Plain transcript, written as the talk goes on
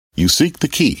You seek the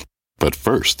key, but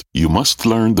first, you must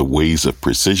learn the ways of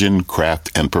precision, craft,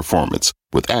 and performance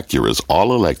with Acura's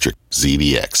all-electric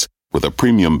ZDX. With a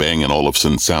premium Bang &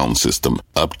 Olufsen sound system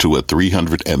up to a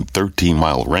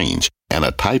 313-mile range and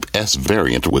a Type S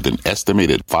variant with an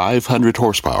estimated 500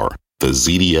 horsepower, the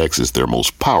ZDX is their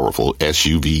most powerful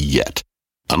SUV yet.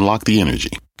 Unlock the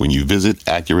energy when you visit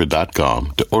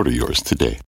Acura.com to order yours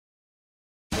today.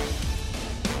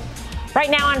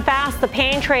 Right now on Fast, the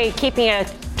pain trade keeping a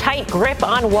tight grip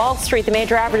on Wall Street. The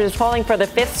major average is falling for the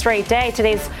fifth straight day.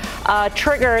 Today's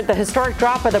triggered the historic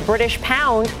drop of the British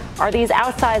pound. Are these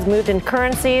outsized moves in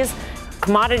currencies,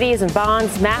 commodities, and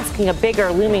bonds masking a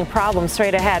bigger looming problem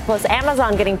straight ahead? Plus,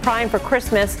 Amazon getting primed for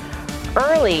Christmas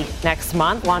early next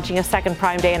month, launching a second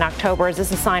Prime Day in October. Is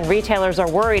this a sign retailers are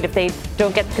worried if they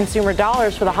don't get consumer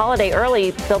dollars for the holiday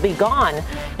early, they'll be gone?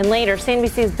 And later,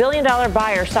 CNBC's billion-dollar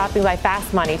buyer stopping by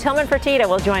Fast Money. Tillman Fertitta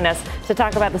will join us to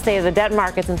talk about the state of the debt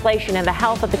markets, inflation, and the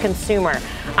health of the consumer.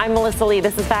 I'm Melissa Lee.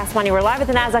 This is Fast Money. We're live at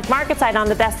the NASDAQ market site. On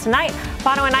the desk tonight,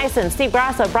 Bonawyn Eison, Steve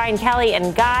Grasso, Brian Kelly,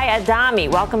 and Guy Adami.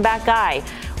 Welcome back, Guy.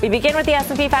 We begin with the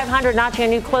S&P 500 notching a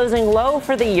new closing low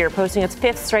for the year, posting its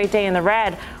fifth straight day in the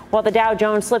red, while the Dow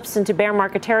Jones slips into bear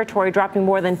market territory, dropping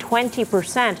more than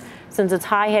 20% since its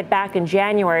high hit back in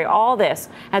January. All this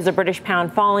as the British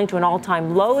pound falling to an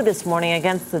all-time low this morning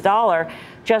against the dollar.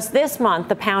 Just this month,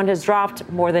 the pound has dropped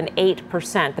more than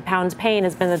 8%. The pound's pain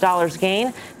has been the dollar's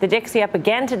gain. The Dixie up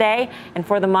again today, and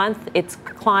for the month, it's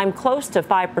climbed close to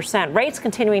 5%. Rates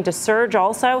continuing to surge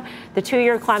also. The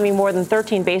 2-year climbing more than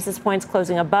 13 basis points,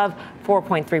 closing above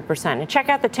 4.3%. And check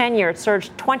out the 10-year. It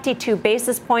surged 22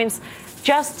 basis points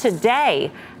just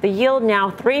today. The yield now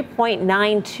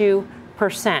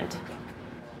 3.92%.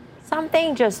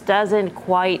 Something just doesn't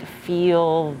quite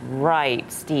feel right,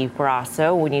 Steve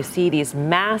Grasso, when you see these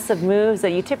massive moves that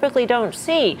you typically don't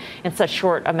see in such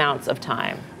short amounts of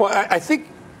time. Well, I think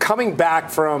coming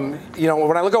back from,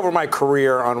 when I look over my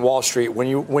career on Wall Street, when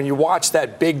you watch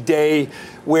that big day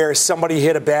where somebody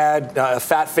hit a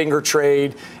fat finger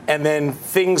trade, and then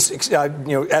things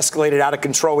escalated out of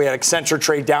control. We had Accenture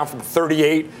trade down from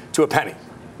 38 to a penny.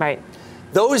 Right.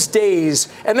 Those days,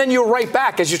 and then you're right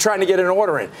back as you're trying to get an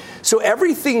order in. So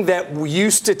everything that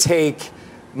used to take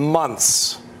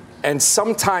months and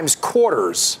sometimes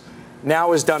quarters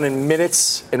now is done in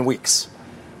minutes and weeks.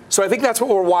 So I think that's what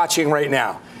we're watching right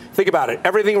now. Think about it.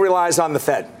 Everything relies on the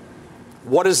Fed.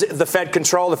 What does the Fed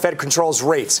control? The Fed controls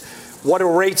rates. What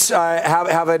do rates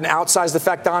have an outsized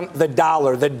effect on? The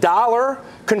dollar. The dollar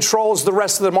controls the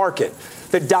rest of the market.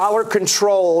 The dollar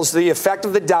controls the effect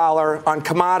of the dollar on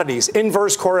commodities.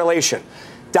 Inverse correlation.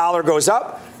 Dollar goes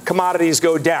up, commodities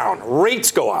go down.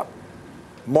 Rates go up,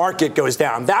 market goes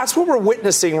down. That's what we're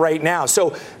witnessing right now.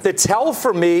 So the tell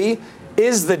for me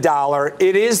is the dollar.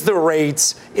 It is the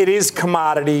rates. It is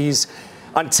commodities.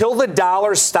 Until the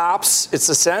dollar stops its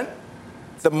ascent,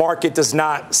 the market does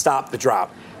not stop the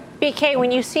drop. BK,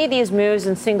 when you see these moves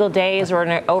in single days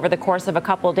or over the course of a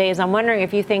couple of days, I'm wondering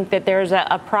if you think that there's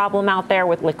a problem out there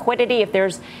with liquidity,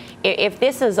 if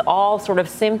this is all sort of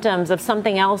symptoms of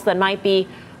something else that might be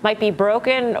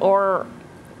broken or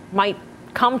might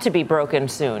come to be broken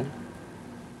soon.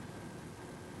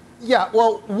 Yeah,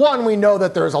 well, one, we know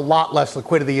that there's a lot less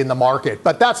liquidity in the market,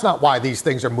 but that's not why these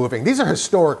things are moving. These are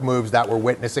historic moves that we're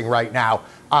witnessing right now,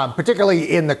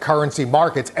 particularly in the currency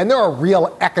markets, and there are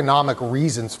real economic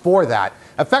reasons for that.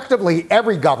 Effectively,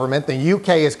 every government, the UK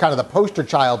is kind of the poster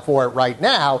child for it right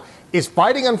now, is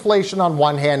fighting inflation on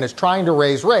one hand, is trying to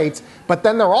raise rates, but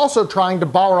then they're also trying to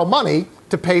borrow money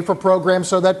to pay for programs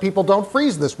so that people don't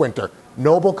freeze this winter.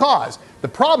 Noble cause. The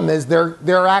problem is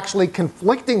they're actually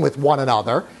conflicting with one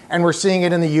another, and we're seeing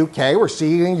it in the UK, we're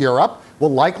seeing it in Europe,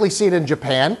 we'll likely see it in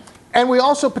Japan, and we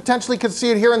also potentially could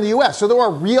see it here in the US. So there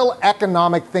are real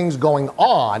economic things going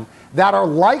on that are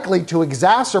likely to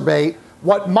exacerbate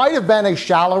what might have been a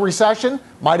shallow recession,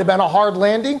 might have been a hard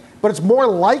landing, but it's more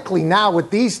likely now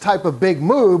with these type of big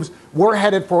moves, we're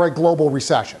headed for a global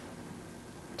recession.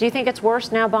 Do you think it's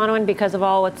worse now, Bonawyn, because of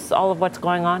all of what's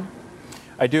going on?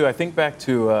 I do. I think back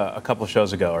to a couple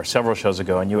shows ago or several shows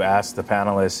ago, and you asked the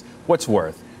panelists, what's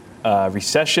worse,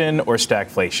 recession or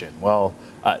stagflation? Well,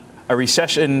 a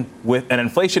recession with an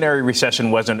inflationary recession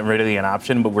wasn't really an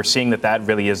option, but we're seeing that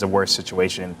really is the worst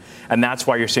situation. And that's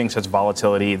why you're seeing such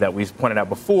volatility that we've pointed out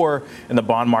before in the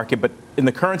bond market. But in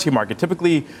the currency market,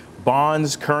 typically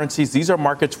bonds, currencies, these are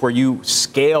markets where you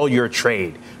scale your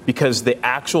trade because the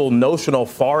actual notional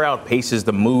far outpaces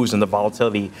the moves and the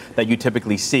volatility that you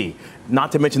typically see.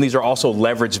 Not to mention these are also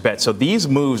leveraged bets. So these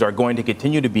moves are going to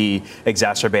continue to be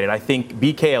exacerbated. I think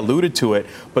BK alluded to it,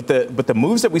 but the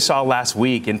moves that we saw last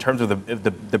week in terms of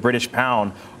the British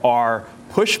pound are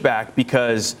pushback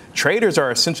because traders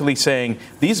are essentially saying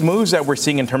these moves that we're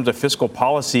seeing in terms of fiscal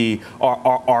policy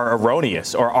are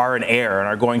erroneous or are in error and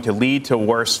are going to lead to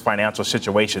worse financial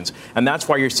situations. And that's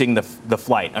why you're seeing the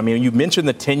flight. I mean, you mentioned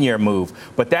the 10-year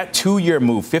move, but that 2-year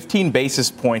move, 15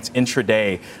 basis points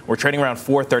intraday, we're trading around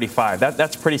 435.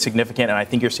 That's pretty significant, and I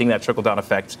think you're seeing that trickle-down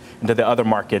effect into the other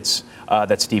markets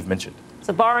that Steve mentioned.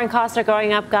 So borrowing costs are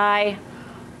going up, Guy.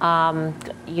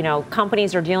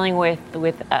 Companies are dealing with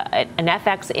an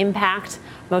FX impact,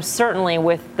 most certainly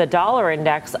with the dollar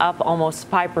index up almost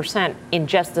 5% in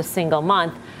just a single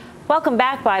month. Welcome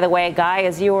back, by the way, Guy,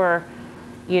 as you were,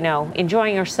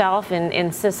 enjoying yourself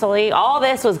in Sicily. All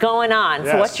this was going on.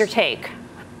 Yes. So what's your take?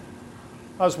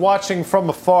 I was watching from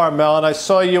afar, Mel, and I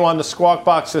saw you on the Squawk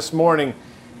Box this morning.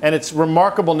 And it's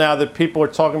remarkable now that people are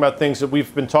talking about things that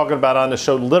we've been talking about on the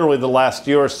show literally the last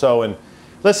year or so. And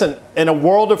listen, in a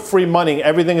world of free money,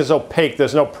 everything is opaque.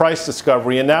 There's no price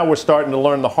discovery. And now we're starting to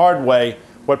learn the hard way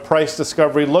what price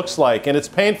discovery looks like. And it's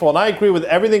painful. And I agree with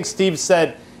everything Steve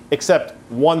said except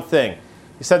one thing.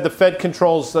 He said the Fed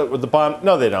controls the bond.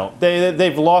 No, they don't.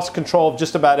 They've lost control of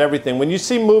just about everything. When you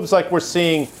see moves like we're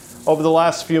seeing over the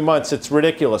last few months, it's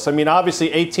ridiculous. I mean,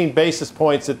 obviously, 18 basis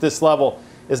points at this level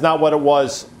is not what it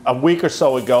was a week or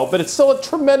so ago, but it's still a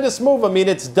tremendous move. I mean,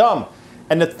 it's dumb.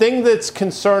 And the thing that's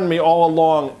concerned me all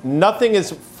along, nothing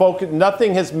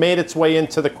has made its way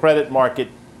into the credit market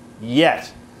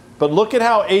yet. But look at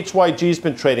how HYG's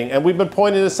been trading. And we've been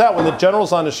pointing this out. When the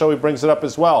general's on the show, he brings it up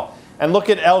as well. And look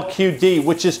at LQD,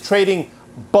 which is trading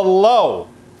below,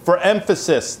 for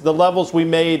emphasis, the levels we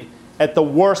made at the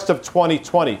worst of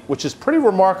 2020, which is pretty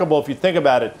remarkable if you think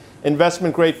about it.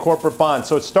 Investment-grade corporate bonds.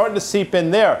 So it's starting to seep in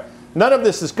there. None of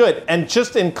this is good. And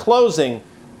just in closing,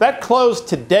 that closed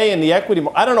today in the equity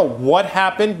market. I don't know what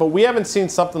happened, but we haven't seen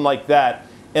something like that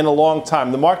in a long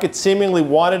time. The market seemingly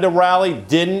wanted to rally,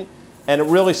 didn't, and it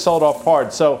really sold off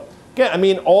hard. So, again, I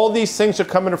mean, all these things are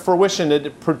coming to fruition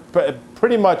at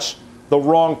pretty much the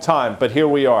wrong time, but here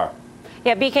we are.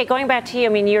 Yeah, BK, going back to you, I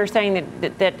mean, you're saying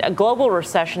that a global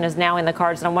recession is now in the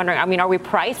cards, and I'm wondering, I mean, are we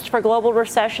priced for global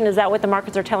recession? Is that what the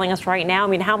markets are telling us right now? I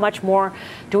mean, how much more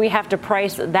do we have to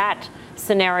price that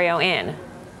scenario in?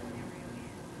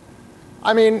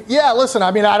 I mean, yeah, listen,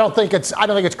 I mean, I don't think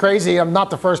it's crazy. I'm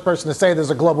not the first person to say there's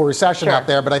a global recession out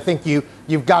there, but I think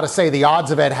you've got to say the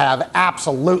odds of it have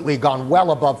absolutely gone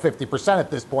well above 50% at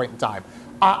this point in time.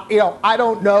 I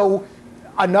don't know,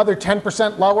 another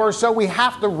 10% lower, so we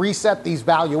have to reset these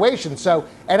valuations. So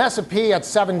an S&P at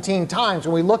 17 times,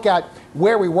 when we look at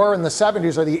where we were in the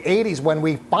 70s or the 80s when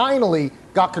we finally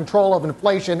got control of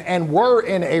inflation and were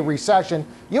in a recession,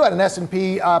 you had an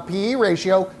S&P PE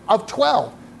ratio of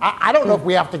 12. I don't know if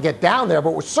we have to get down there,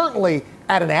 but we're certainly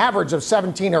at an average of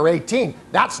 17 or 18.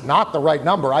 That's not the right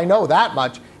number. I know that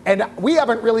much. And we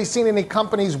haven't really seen any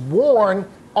companies warn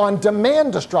on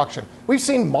demand destruction. We've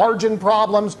seen margin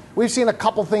problems. We've seen a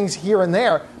couple things here and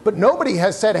there, but nobody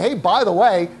has said, hey, by the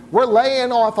way, we're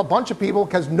laying off a bunch of people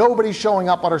because nobody's showing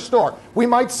up at our store. We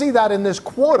might see that in this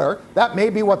quarter. That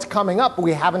may be what's coming up, but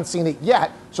we haven't seen it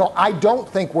yet. So I don't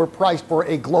think we're priced for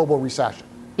a global recession.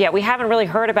 Yeah, we haven't really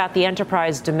heard about the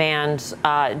enterprise demand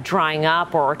drying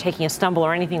up or taking a stumble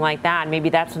or anything like that. Maybe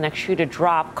that's the next shoe to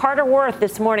drop. Carter Worth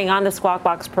this morning on the Squawk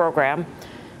Box program.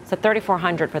 It's at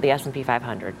 3,400 for the S&P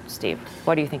 500. Steve,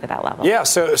 what do you think of that level? Yeah,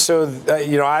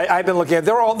 I've been looking at,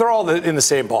 they're all in the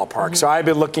same ballpark. Mm-hmm. So I've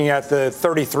been looking at the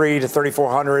 33 to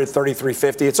 3,400,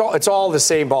 3,350. It's all the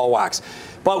same ball wax.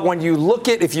 But when you look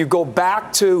at, if you go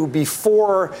back to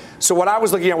before, so what I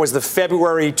was looking at was the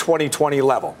February 2020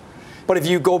 level. But if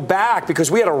you go back,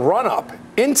 because we had a run up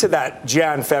into that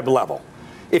Jan-Feb level,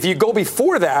 if you go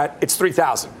before that, it's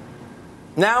 3,000.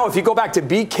 Now, if you go back to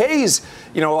BK's,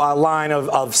 line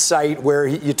of sight where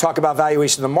you talk about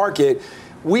valuation of the market,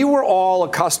 we were all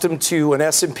accustomed to an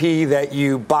S&P that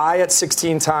you buy at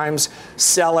 16 times,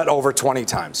 sell at over 20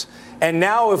 times. And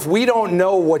now if we don't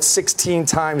know what 16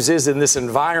 times is in this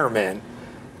environment,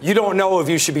 you don't know if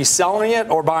you should be selling it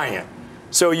or buying it.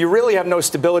 So you really have no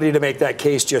stability to make that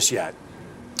case just yet.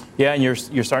 Yeah, and you're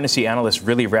starting to see analysts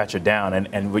really ratchet down.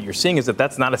 And what you're seeing is that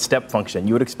that's not a step function.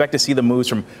 You would expect to see the moves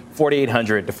from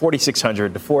 4,800 to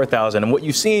 4,600 to 4,000. And what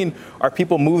you've seen are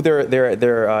people move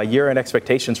their year-end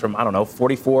expectations from,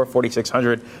 44,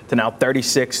 4,600 to now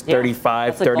 36,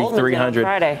 35,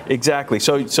 3,300. Exactly.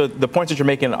 So the points that you're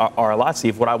making are a lot,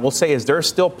 Steve. What I will say is there are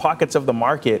still pockets of the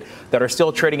market that are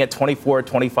still trading at 24,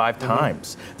 25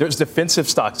 times. There's defensive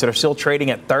stocks that are still trading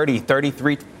at 30,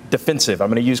 33 defensive. I'm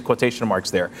going to use quotation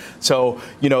marks there. So,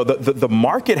 the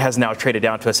market has now traded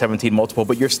down to a 17 multiple,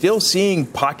 but you're still seeing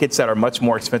pockets that are much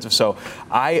more expensive. So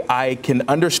I can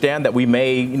understand that we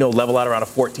may, level out around a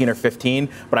 14 or 15,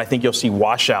 but I think you'll see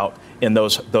washout in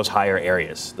those higher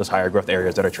areas, those higher growth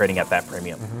areas that are trading at that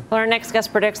premium. Well, our next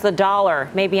guest predicts the dollar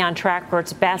may be on track for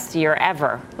its best year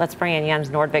ever. Let's bring in Jens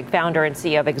Nordvik, founder and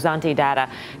CEO of Exante Data.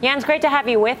 Jens, great to have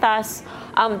you with us.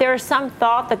 There is some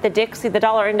thought that the DXY, the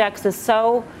dollar index, is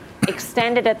so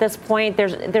extended at this point.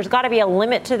 There's got to be a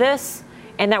limit to this,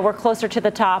 and that we're closer to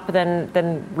the top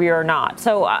than we are not.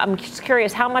 So I'm just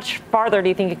curious, how much farther do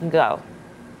you think it can go?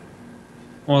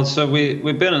 Well, so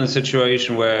we've been in a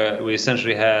situation where we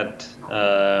essentially had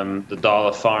the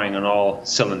dollar firing on all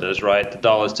cylinders, right? The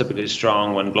dollar is typically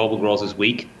strong when global growth is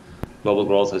weak. Global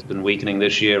growth has been weakening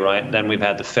this year, right? Then we've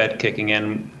had the Fed kicking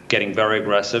in, getting very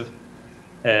aggressive.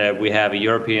 We have a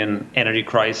European energy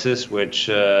crisis, which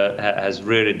has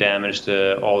really damaged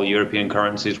all European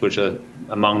currencies, which are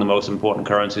among the most important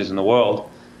currencies in the world.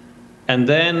 And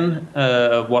then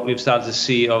what we've started to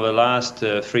see over the last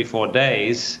 3-4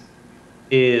 days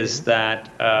is that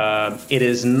it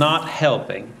is not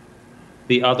helping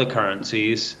the other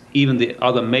currencies, even the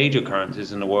other major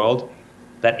currencies in the world,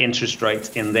 that interest rates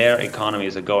in their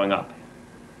economies are going up.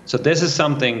 So this is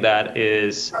something that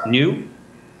is new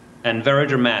and very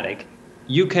dramatic.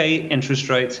 UK interest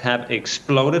rates have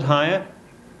exploded higher,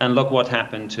 and look what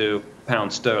happened to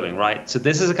pound sterling, right? So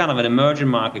this is a kind of an emerging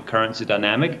market currency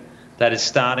dynamic that is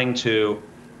starting to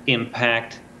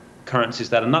impact currencies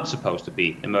that are not supposed to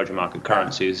be emerging market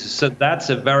currencies. So that's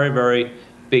a very, very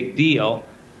big deal.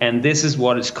 And this is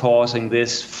what is causing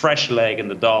this fresh leg in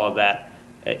the dollar that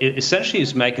essentially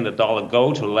is making the dollar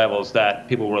go to levels that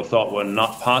people would have thought were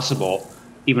not possible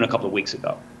even a couple of weeks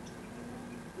ago.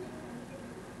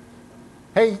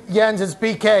 Hey, Jens, it's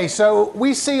BK. So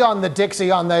we see on the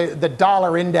DXY, on the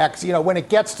dollar index, when it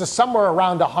gets to somewhere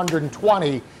around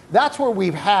 120, that's where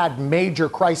we've had major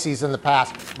crises in the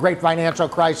past, great financial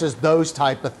crisis, those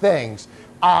type of things.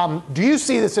 Do you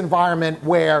see this environment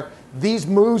where these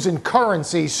moves in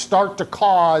currencies start to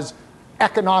cause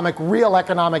real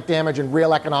economic damage and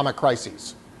real economic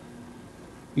crises?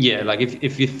 Yeah, like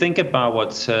if you think about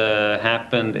what's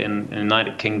happened in the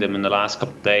United Kingdom in the last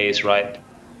couple of days, right?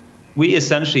 We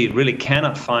essentially really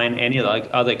cannot find any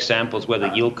other examples where the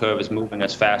yield curve is moving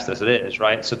as fast as it is,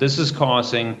 right? So this is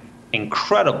causing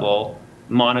incredible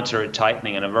monetary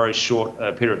tightening in a very short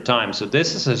period of time. So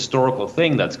this is a historical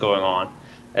thing that's going on.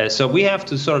 So we have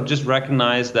to sort of just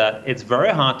recognize that it's very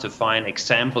hard to find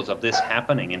examples of this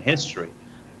happening in history.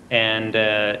 And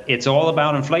it's all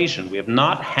about inflation. We have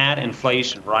not had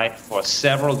inflation, right, for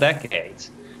several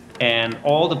decades. And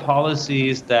all the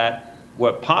policies that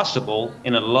were possible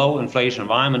in a low inflation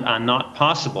environment are not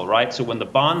possible, right? So when the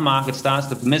bond market starts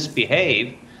to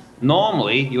misbehave,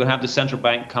 normally you would have the central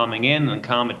bank coming in and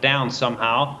calm it down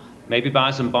somehow, maybe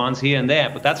buy some bonds here and there,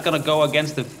 but that's going to go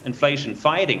against the inflation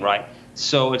fighting, right?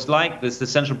 So it's like the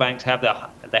central banks have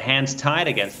the hands tied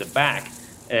against the back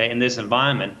in this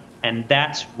environment, and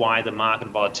that's why the market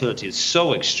volatility is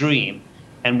so extreme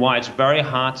and why it's very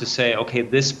hard to say, okay,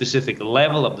 this specific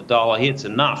level of the dollar here, it's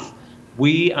enough.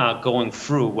 We are going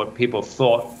through what people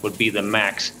thought would be the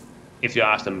max, if you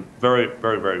ask them, very,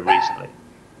 very, very recently.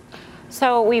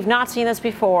 So we've not seen this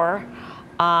before.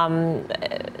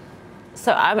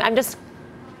 So I'm just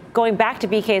going back to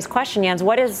BK's question, Jens.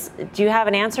 Do you have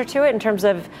an answer to it in terms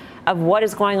of what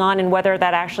is going on and whether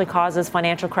that actually causes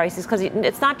financial crises? Because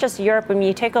it's not just Europe. I mean,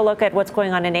 you take a look at what's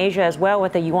going on in Asia as well,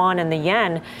 with the yuan and the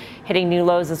yen hitting new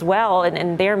lows as well,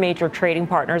 and their major trading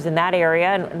partners in that area.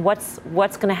 And what's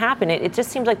going to happen? It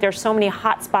just seems like there's so many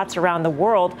hot spots around the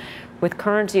world, with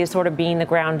currency as sort of being the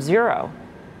ground zero.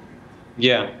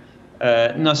 Yeah.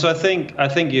 No, so I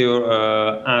think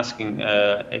you're asking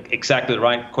exactly the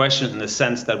right question, in the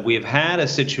sense that we've had a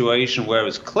situation where it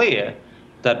was clear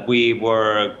that we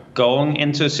were going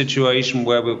into a situation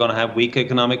where we were going to have weak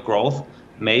economic growth,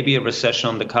 maybe a recession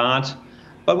on the cards,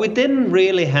 but we didn't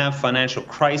really have financial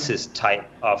crisis type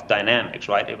of dynamics,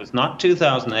 right? It was not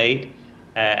 2008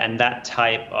 and that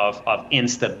type of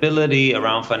instability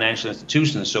around financial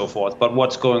institutions and so forth. But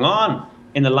what's going on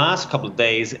in the last couple of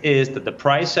days is that the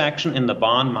price action in the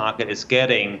bond market is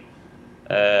getting,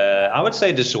 I would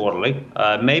say, disorderly.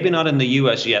 Maybe not in the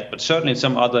US yet, but certainly in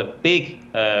some other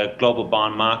big global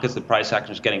bond markets, the price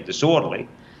action is getting disorderly.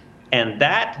 And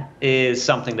that is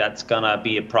something that's going to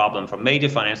be a problem for major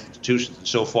financial institutions and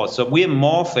so forth. So we're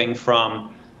morphing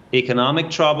from economic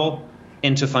trouble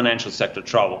into financial sector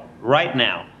trouble right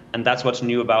now. And that's what's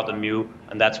new about the MU,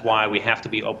 and that's why we have to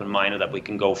be open-minded that we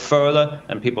can go further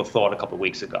than people thought a couple of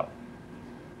weeks ago.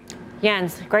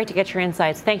 Jens, great to get your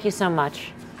insights. Thank you so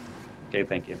much. Okay,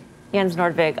 thank you. Jens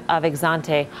Nordvig of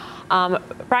Exante.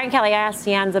 Brian Kelly asked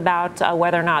Jens about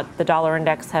whether or not the dollar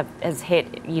index has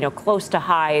hit, close to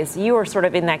highs. You are sort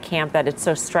of in that camp that it's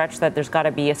so stretched that there's got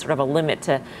to be a sort of a limit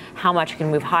to how much it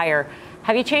can move higher.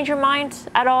 Have you changed your mind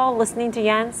at all listening to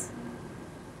Jens?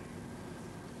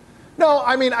 No,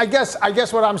 I mean, I guess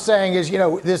what I'm saying is,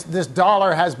 this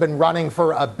dollar has been running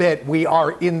for a bit. We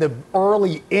are in the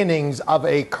early innings of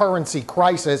a currency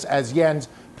crisis, as Jens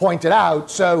pointed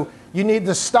out. So you need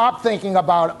to stop thinking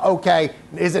about, okay,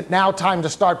 is it now time to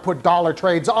start put dollar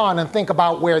trades on and think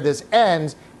about where this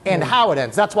ends and how it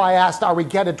ends. That's why I asked, are we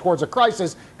headed towards a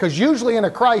crisis? Because usually in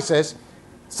a crisis,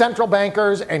 central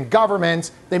bankers and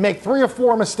governments, they make 3 or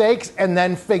 4 mistakes and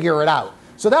then figure it out.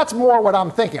 So that's more what I'm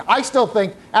thinking. I still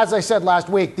think, as I said last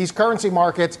week, these currency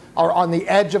markets are on the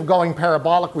edge of going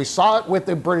parabolic. We saw it with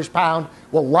the British pound.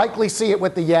 We'll likely see it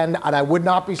with the yen, and I would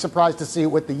not be surprised to see it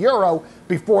with the euro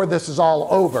before this is all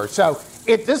over. So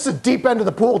this is a deep end of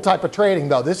the pool type of trading,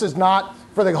 though. This is not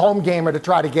for the home gamer to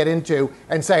try to get into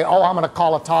and say, oh, I'm going to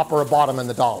call a top or a bottom in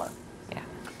the dollar. Yeah.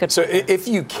 Good. So if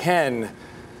you can,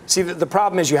 see, the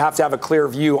problem is you have to have a clear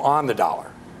view on the dollar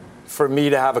for me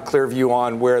to have a clear view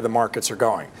on where the markets are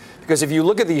going. Because if you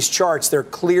look at these charts, they're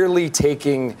clearly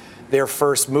taking their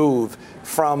first move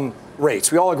from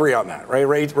rates. We all agree on that, right?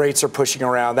 Rates are pushing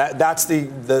around. That's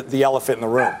the elephant in the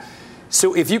room.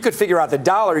 So if you could figure out the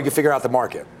dollar, you could figure out the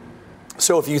market.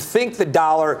 So if you think the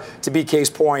dollar, to BK's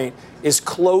point, is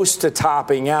close to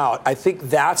topping out, I think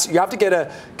you have to get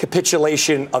a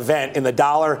capitulation event in the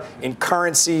dollar, in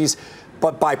currencies.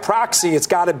 But by proxy, it's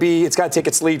got to take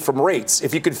its lead from rates.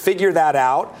 If you could figure that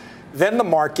out, then the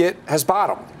market has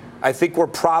bottomed. I think we're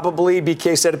probably,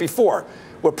 BK said it before,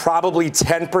 we're probably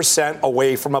 10%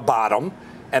 away from a bottom,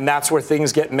 and that's where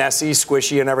things get messy,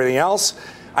 squishy, and everything else.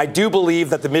 I do believe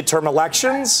that the midterm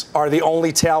elections are the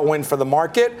only tailwind for the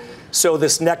market, so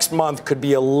this next month could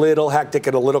be a little hectic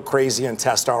and a little crazy and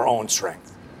test our own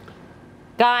strength.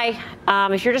 Guy,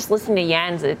 if you're just listening to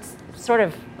Jens, it's sort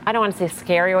of, I don't want to say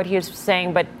scary what he was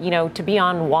saying, but, to be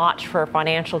on watch for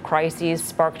financial crises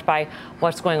sparked by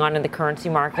what's going on in the currency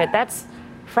market, that's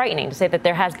frightening to say that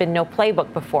there has been no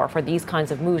playbook before for these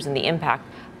kinds of moves and the impact.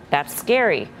 That's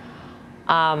scary.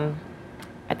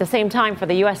 At the same time, for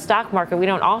the U.S. stock market, we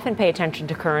don't often pay attention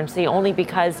to currency only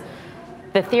because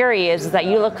the theory is that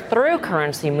you look through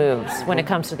currency moves when it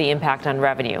comes to the impact on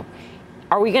revenue.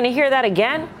 Are we going to hear that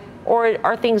again, or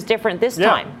are things different this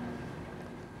time?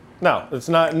 No, it's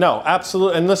not. No,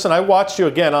 absolutely. And listen, I watched you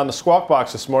again on the Squawk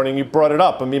Box this morning. You brought it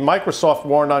up. I mean, Microsoft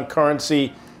warned on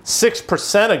currency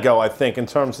 6% ago, I think, in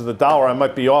terms of the dollar. I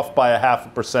might be off by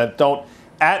 0.5%. Don't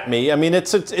at me. I mean,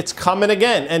 it's coming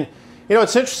again. And,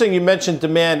 it's interesting you mentioned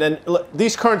demand. And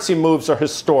these currency moves are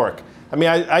historic. I mean,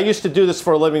 I used to do this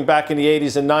for a living back in the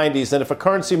 80s and 90s. And if a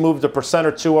currency moved 1%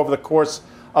 or 2% over the course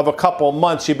of a couple of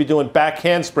months, you'd be doing back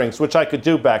handsprings, which I could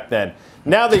do back then.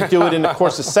 Now they do it in the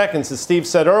course of seconds, as Steve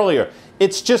said earlier.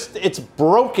 It's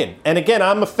broken. And again,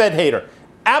 I'm a Fed hater.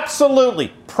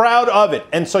 Absolutely proud of it.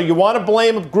 And so you want to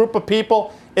blame a group of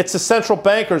people? It's the central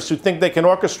bankers who think they can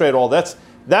orchestrate all.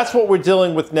 That's what we're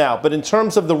dealing with now. But in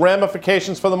terms of the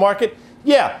ramifications for the market,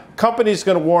 yeah, companies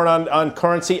going to warn on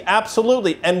currency.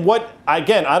 Absolutely. And I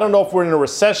don't know if we're in a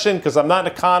recession because I'm not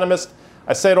an economist.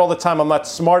 I say it all the time. I'm not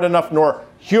smart enough nor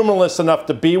humorless enough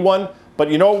to be one. But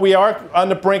you know what we are on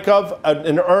the brink of?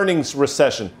 An earnings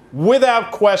recession.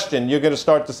 Without question, you're going to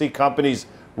start to see companies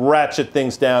ratchet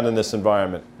things down in this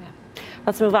environment.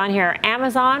 Let's move on here.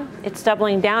 Amazon, it's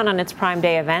doubling down on its Prime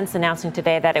Day events, announcing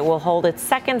today that it will hold its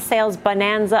second sales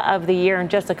bonanza of the year in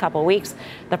just a couple weeks.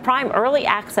 The Prime Early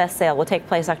Access sale will take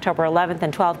place October 11th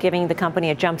and 12th, giving the company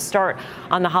a jump start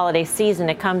on the holiday season.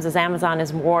 It comes as Amazon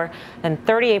is more than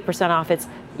 38% off its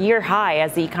year high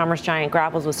as the e-commerce giant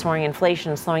grapples with soaring inflation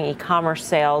and slowing e-commerce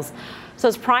sales. So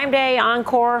is Prime Day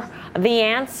Encore the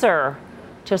answer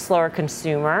to a slower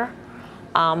consumer?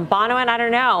 Bonawyn, I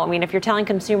don't know. I mean, if you're telling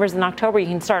consumers in October you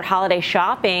can start holiday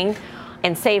shopping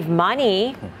and save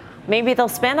money, maybe they'll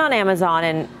spend on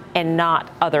Amazon and not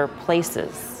other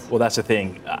places. Well, that's the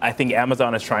thing. I think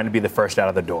Amazon is trying to be the first out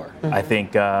of the door. Mm-hmm. I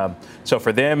think so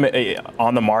for them,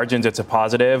 on the margins, it's a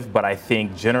positive. But I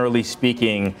think generally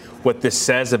speaking, what this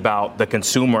says about the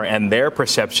consumer and their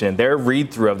perception, their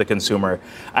read through of the consumer,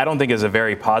 I don't think is a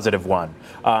very positive one.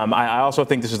 I also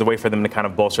think this is the way for them to kind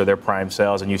of bolster their Prime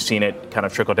sales. And you've seen it kind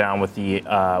of trickle down with the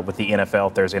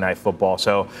NFL Thursday Night Football.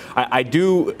 So I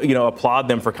do, applaud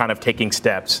them for kind of taking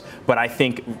steps. But I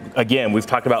think, again, we've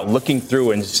talked about looking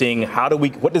through and seeing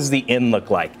what does does the in look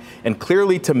like? And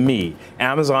clearly to me,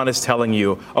 Amazon is telling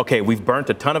you, okay, we've burnt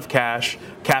a ton of cash.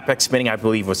 CapEx spending, I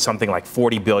believe, was something like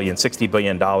 $40 billion, $60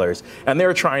 billion. And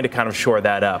they're trying to kind of shore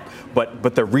that up.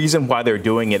 But the reason why they're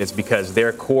doing it is because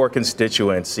their core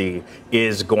constituency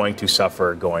is going to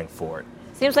suffer going forward.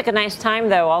 Seems like a nice time,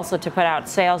 though, also to put out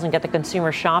sales and get the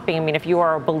consumer shopping. I mean, if you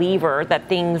are a believer that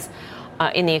things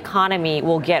in the economy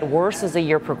will get worse as the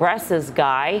year progresses,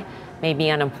 Guy,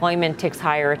 maybe unemployment ticks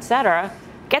higher, et cetera,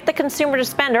 get the consumer to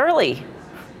spend early.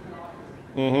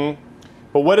 Mm-hmm.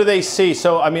 But what do they see?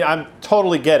 So, I mean, I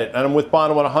totally get it, and I'm with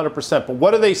Bonawyn 100%. But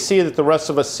what do they see that the rest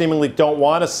of us seemingly don't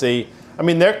want to see? I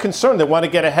mean, they're concerned. They want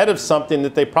to get ahead of something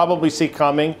that they probably see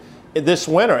coming this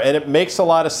winter, and it makes a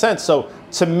lot of sense. So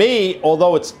to me,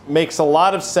 although it makes a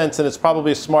lot of sense and it's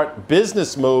probably a smart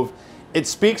business move, it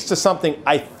speaks to something,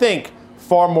 I think,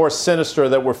 far more sinister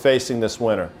that we're facing this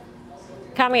winter.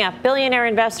 Coming up, billionaire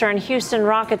investor and Houston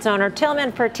Rockets owner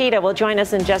Tillman Fertitta will join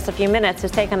us in just a few minutes to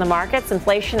take on the markets,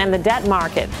 inflation, and the debt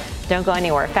market. Don't go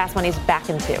anywhere. Fast Money's back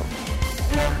in 2.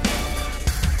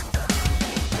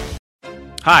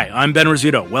 Hi, I'm Ben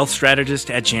Rizzuto, wealth strategist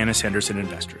at Janus Henderson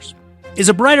Investors. Is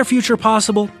a brighter future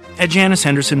possible? At Janus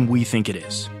Henderson, we think it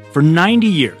is. For 90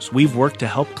 years, we've worked to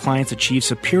help clients achieve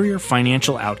superior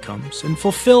financial outcomes and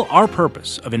fulfill our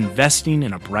purpose of investing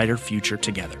in a brighter future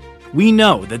together. We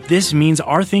know that this means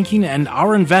our thinking and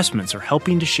our investments are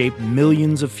helping to shape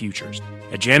millions of futures.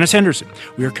 At Janus Henderson,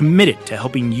 we are committed to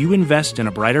helping you invest in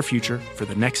a brighter future for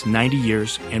the next 90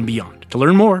 years and beyond. To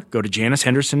learn more, go to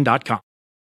janushenderson.com.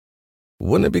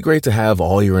 Wouldn't it be great to have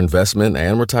all your investment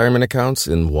and retirement accounts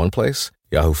in one place?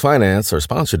 Yahoo Finance, our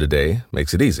sponsor today,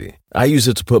 makes it easy. I use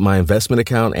it to put my investment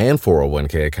account and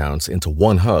 401k accounts into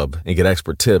one hub and get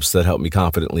expert tips that help me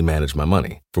confidently manage my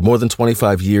money. For more than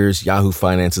 25 years, Yahoo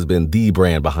Finance has been the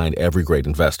brand behind every great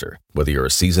investor. Whether you're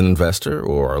a seasoned investor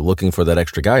or are looking for that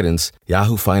extra guidance,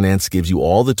 Yahoo Finance gives you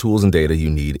all the tools and data you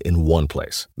need in one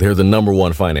place. They're the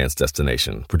 #1 finance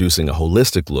destination, producing a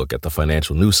holistic look at the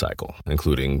financial news cycle,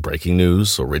 including breaking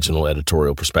news, original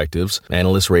editorial perspectives,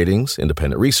 analyst ratings,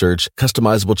 independent research,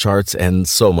 customizable charts, and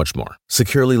so much more.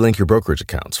 Securely link your brokerage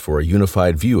accounts for a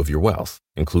unified view of your wealth,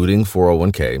 including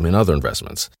 401k and other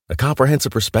investments. A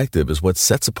comprehensive perspective is what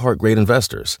sets apart great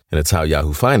investors, and it's how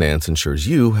Yahoo Finance ensures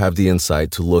you have the insight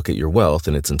to look at your wealth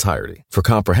in its entirety. For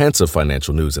comprehensive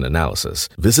financial news and analysis,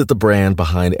 visit the brand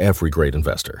behind every great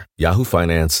investor,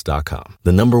 yahoofinance.com,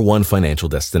 the #1 financial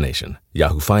destination,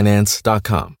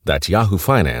 yahoofinance.com. That's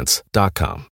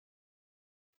yahoofinance.com.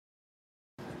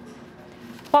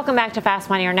 Welcome back to Fast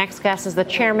Money. Our next guest is the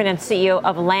chairman and CEO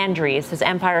of Landry's. His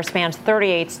empire spans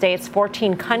 38 states,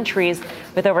 14 countries,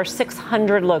 with over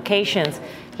 600 locations.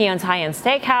 He owns high-end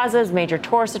steakhouses, major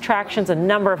tourist attractions, a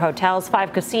number of hotels,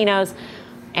 5 casinos,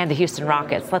 and the Houston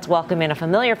Rockets. Let's welcome in a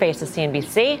familiar face to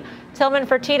CNBC, Tillman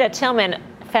Fertitta. Tillman,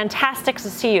 fantastic to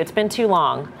see you. It's been too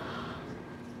long.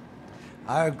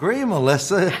 I agree,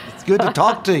 Melissa. It's good to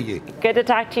talk to you. Good to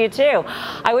talk to you, too.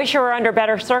 I wish you were under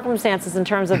better circumstances in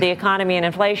terms of the economy and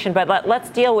inflation, but let's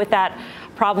deal with that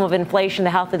problem of inflation, the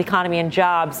health of the economy and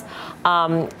jobs,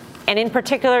 and in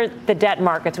particular, the debt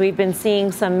markets. We've been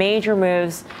seeing some major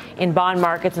moves in bond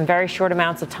markets in very short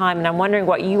amounts of time, and I'm wondering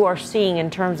what you are seeing in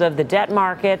terms of the debt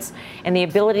markets and the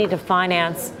ability to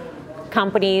finance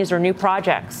companies or new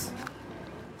projects.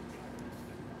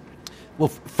 Well,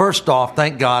 first off,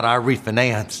 thank God I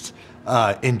refinanced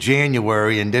in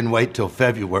January and didn't wait till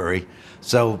February.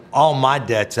 So all my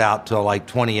debt's out till like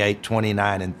 28,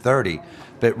 29, and 30.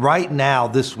 But right now,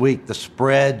 this week, the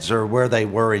spreads are where they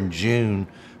were in June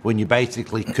when you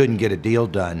basically couldn't get a deal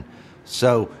done.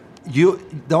 So the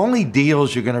only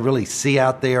deals you're going to really see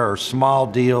out there are small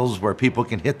deals where people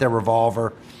can hit their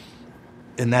revolver,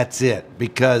 and that's it,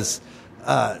 because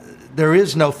there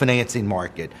is no financing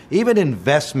market. Even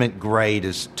investment grade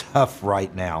is tough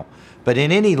right now. But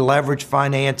in any leverage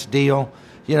finance deal,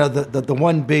 you know, the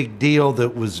one big deal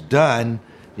that was done,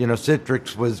 you know,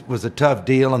 Citrix was a tough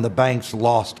deal, and the banks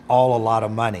lost a lot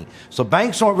of money. So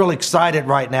banks aren't really excited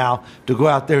right now to go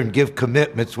out there and give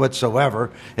commitments whatsoever,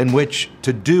 in which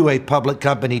to do a public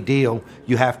company deal,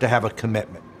 you have to have a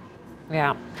commitment.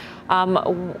 Yeah.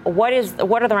 What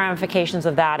are the ramifications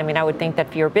of that? I mean, I would think that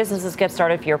if your businesses get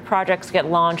started, if your projects get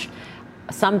launched,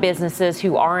 some businesses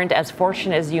who aren't as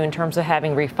fortunate as you in terms of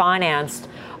having refinanced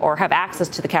or have access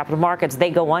to the capital markets, they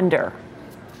go under.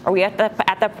 Are we at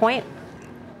that point?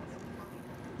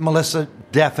 Melissa,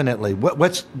 definitely.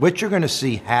 What you're going to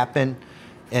see happen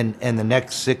in the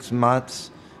next 6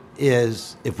 months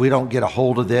is, if we don't get a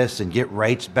hold of this and get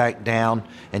rates back down,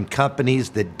 and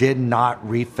companies that did not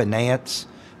refinance,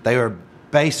 they are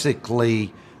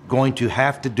basically going to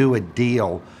have to do a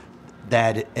deal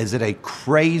that is at a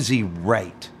crazy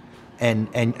rate. And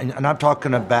I'm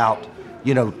talking about,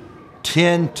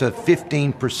 10 to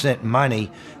 15%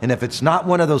 money. And if it's not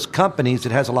one of those companies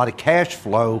that has a lot of cash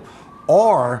flow,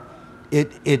 or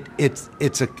it's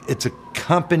a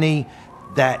company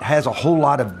that has a whole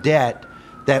lot of debt,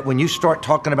 that when you start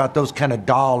talking about those kind of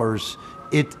dollars,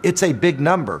 it's a big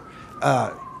number.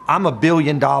 I'm a $1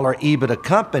 billion EBITDA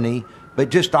company, but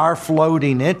just our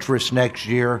floating interest next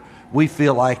year, we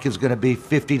feel like is going to be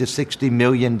 $50 to $60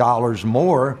 million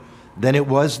more than it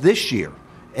was this year.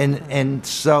 And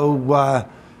so,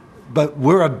 but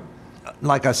we're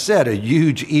like I said, a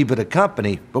huge EBITDA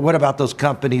company. But what about those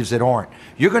companies that aren't?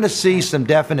 You're going to see some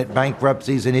definite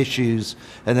bankruptcies and issues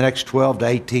in the next 12 to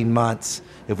 18 months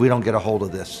if we don't get a hold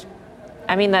of this.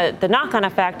 I mean, the knock-on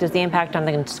effect is the impact on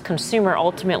the consumer.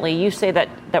 Ultimately, you say that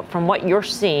from what you're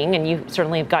seeing, and you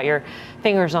certainly have got your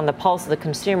fingers on the pulse of the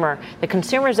consumer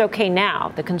is okay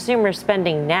now. The consumer is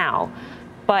spending now.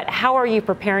 But how are you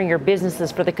preparing your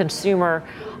businesses for the consumer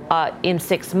in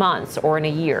 6 months or in a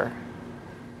year?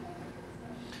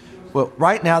 Well,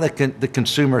 right now the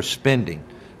consumer is spending.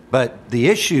 But the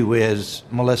issue is,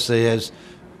 Melissa, is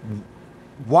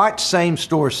watch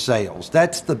same-store sales.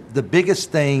 That's the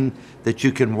biggest thing that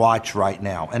you can watch right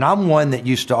now. And I'm one that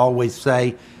used to always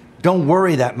say, don't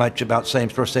worry that much about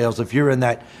same-store sales if you're in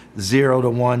that 0 to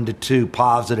 1 to 2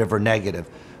 positive or negative.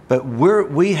 But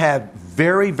we have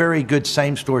very, very good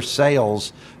same-store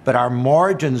sales, but our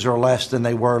margins are less than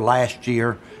they were last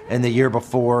year and the year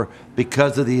before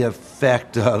because of the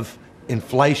effect of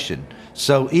inflation.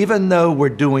 So even though we're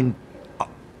doing,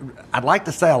 I'd like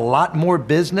to say, a lot more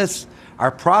business,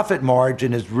 our profit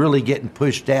margin is really getting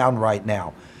pushed down right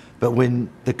now. But when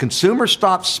the consumer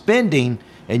stops spending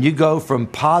and you go from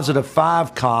positive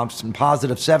 5 comps and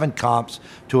positive 7 comps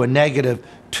to a negative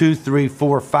 2, 3,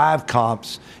 4, 5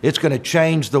 comps, it's going to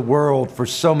change the world for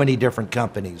so many different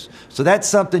companies. So that's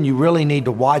something you really need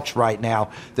to watch right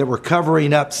now, that we're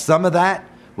covering up some of that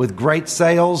with great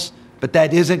sales, but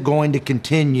that isn't going to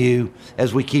continue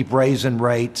as we keep raising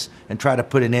rates and try to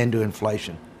put an end to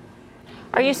inflation.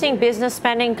 Are you seeing business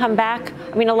spending come back?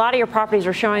 I mean, a lot of your properties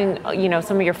are showing,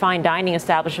 some of your fine dining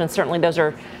establishments, certainly those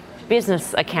are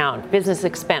business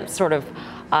expense, sort of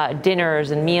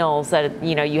dinners and meals that,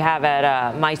 you have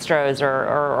at Maestro's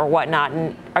or whatnot.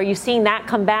 And are you seeing that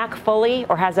come back fully,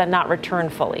 or has that not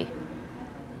returned fully?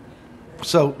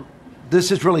 So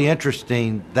this is really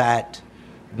interesting that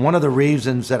one of the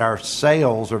reasons that our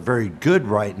sales are very good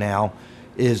right now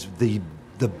is the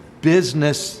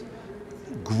business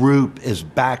group is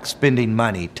back spending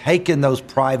money, taking those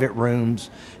private rooms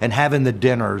and having the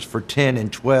dinners for 10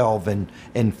 and 12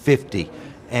 and 50.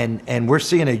 And we're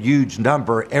seeing a huge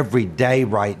number every day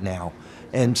right now.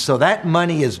 And so that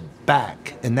money is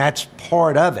back, and that's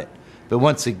part of it. But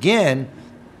once again,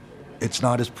 it's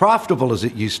not as profitable as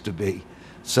it used to be.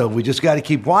 So we just got to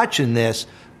keep watching this.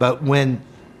 But when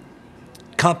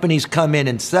companies come in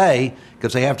and say,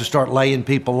 because they have to start laying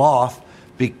people off,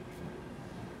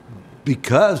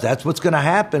 because that's what's going to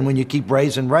happen when you keep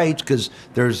raising rates, because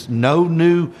there's no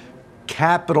new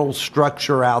capital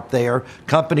structure out there.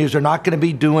 Companies are not going to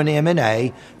be doing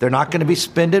M&A. They're not going to be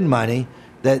spending money.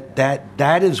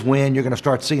 That is when you're going to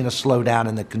start seeing a slowdown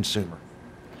in the consumer.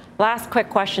 Last quick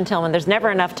question, Tillman. There's never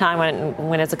enough time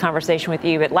when it's a conversation with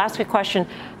you, but last quick question.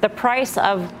 The price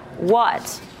of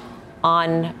what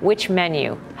on which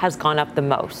menu has gone up the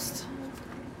most?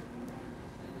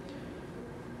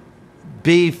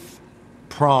 Beef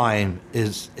prime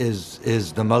is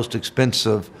the most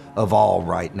expensive of all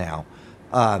right now.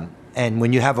 And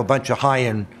when you have a bunch of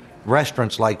high-end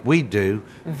restaurants like we do,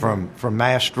 from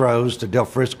Mastro's to Del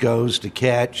Frisco's to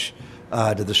Catch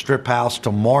to the Strip House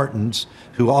to Martin's,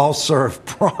 who all serve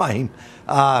prime,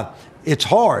 it's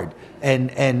hard.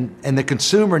 And the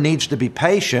consumer needs to be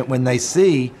patient when they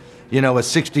see, a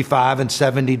 $65 and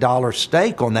 $70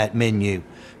 steak on that menu,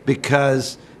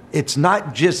 because it's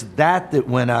not just that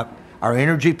went up. Our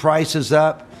energy price is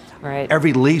up. Right.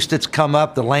 Every lease that's come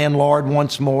up, the landlord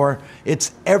wants more.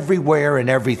 It's everywhere and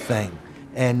everything.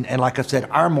 And like I said,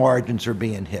 our margins are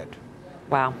being hit.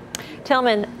 Wow.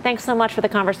 Tillman, thanks so much for the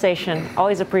conversation.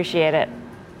 Always appreciate it.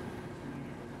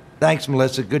 Thanks,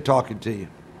 Melissa. Good talking to you.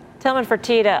 Tillman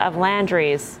Fertitta of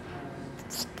Landry's.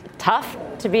 It's tough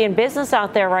to be in business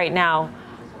out there right now,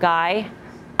 Guy.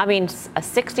 I mean, a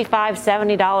 $65,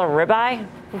 $70 ribeye?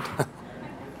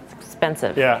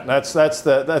 Expensive. Yeah, that's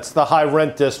the high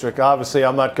rent district. Obviously,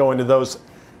 I'm not going to those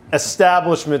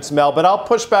establishments, Mel, but I'll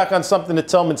push back on something that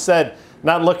Tillman said.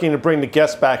 Not looking to bring the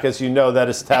guest back, as you know, that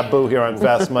is taboo here on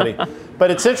Fast Money.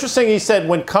 But it's interesting, he said,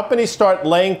 when companies start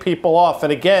laying people off,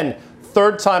 and again,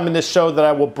 third time in this show that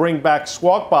I will bring back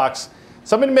Squawk Box.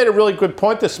 Somebody made a really good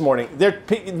point this morning.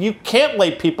 You can't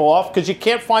lay people off because you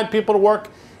can't find people to work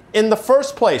in the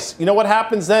first place. You know what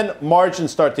happens then?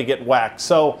 Margins start to get whacked.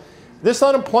 So this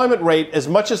unemployment rate, as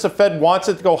much as the Fed wants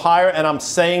it to go higher, and I'm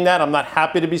saying that, I'm not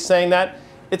happy to be saying that,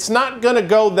 it's not going to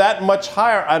go that much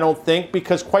higher, I don't think,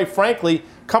 because quite frankly,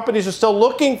 companies are still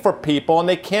looking for people and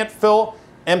they can't fill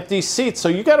empty seats. So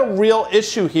you got a real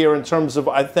issue here in terms of,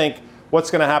 I think,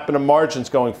 what's going to happen to margins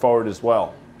going forward as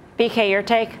well. BK, your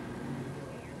take?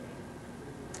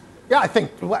 Yeah, I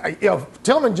think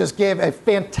Tillman just gave a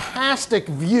fantastic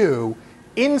view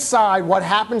inside what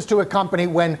happens to a company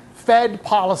when Fed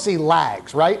policy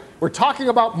lags, right? We're talking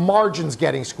about margins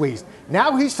getting squeezed.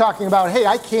 Now he's talking about, hey,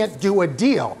 I can't do a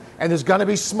deal. And there's going to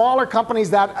be smaller companies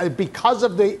that, because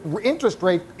of the interest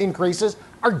rate increases,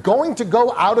 are going to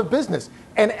go out of business.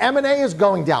 And M&A is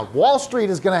going down. Wall Street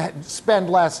is going to spend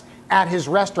less at his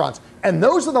restaurants. And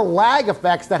those are the lag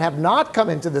effects that have not come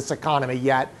into this economy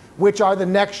yet, which are the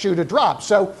next shoe to drop.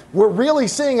 So we're really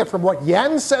seeing it from what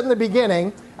Jens said in the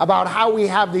beginning about how we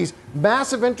have these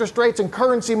massive interest rates and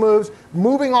currency moves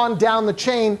moving on down the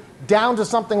chain down to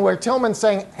something where Tillman's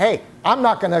saying, hey, I'm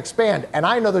not going to expand. And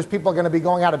I know there's people going to be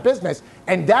going out of business.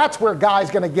 And that's where Guy's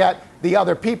going to get the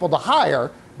other people to hire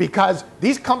because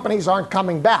these companies aren't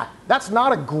coming back. That's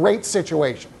not a great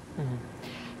situation. Mm-hmm.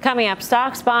 Coming up,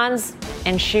 stocks, bonds,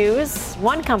 and shoes.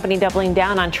 One company doubling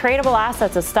down on tradable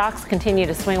assets as stocks continue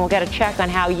to swing. We'll get a check on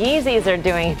how Yeezys are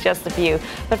doing in just a few.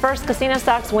 But first, casino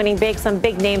stocks winning big. Some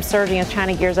big names surging as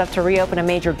China gears up to reopen a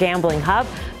major gambling hub.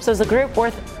 So is a group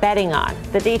worth betting on?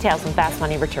 The details when Fast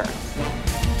Money returns.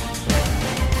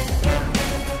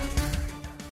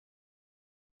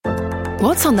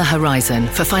 What's on the horizon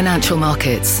for financial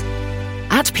markets?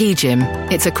 At PGIM,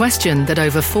 it's a question that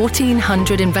over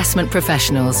 1,400 investment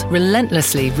professionals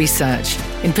relentlessly research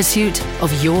in pursuit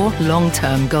of your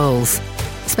long-term goals.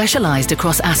 Specialized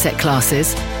across asset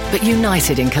classes, but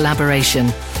united in collaboration,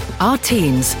 our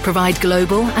teams provide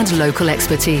global and local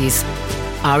expertise.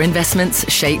 Our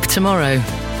investments shape tomorrow,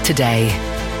 today.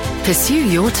 Pursue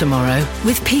your tomorrow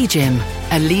with PGIM,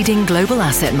 a leading global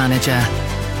asset manager.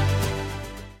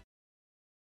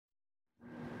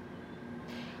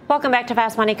 Welcome back to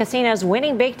Fast Money. Casinos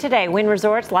winning big today. Wynn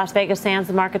Resorts, Las Vegas Sands,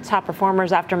 the market's top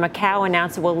performers after Macau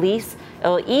announced it will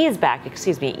ease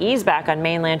back on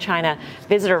mainland China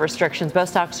visitor restrictions. Both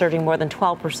stocks surging more than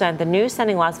 12%. The news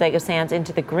sending Las Vegas Sands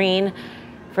into the green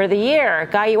for the year.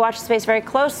 Guy, you watch the space very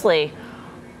closely.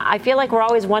 I feel like we're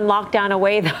always one lockdown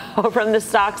away, though, from the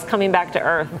stocks coming back to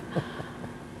earth.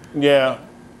 Yeah.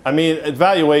 I mean,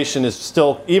 valuation is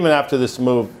still, even after this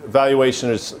move, valuation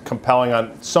is compelling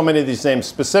on so many of these names,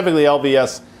 specifically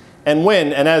LVS and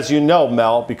Wynn. And as you know,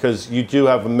 Mel, because you do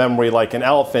have a memory like an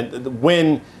elephant,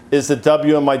 Wynn is the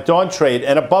W in my dawn trade.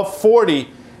 And above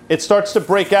 40, it starts to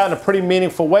break out in a pretty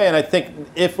meaningful way. And I think,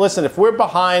 if we're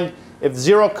behind, if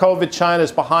zero COVID China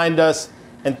is behind us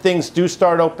and things do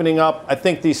start opening up, I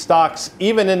think these stocks,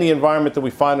 even in the environment that we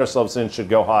find ourselves in, should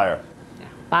go higher. Yeah.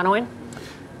 Bonawyn?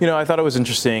 You know, I thought it was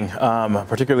interesting,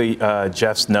 particularly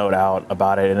Jeff's note out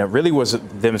about it. And it really was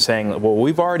them saying, well,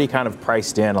 we've already kind of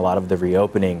priced in a lot of the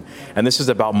reopening. And this is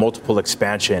about multiple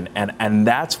expansion. And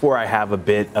that's where I have a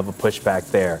bit of a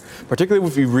pushback there, particularly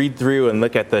if you read through and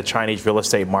look at the Chinese real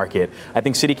estate market. I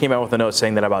think Citi came out with a note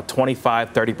saying that about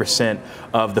 25-30%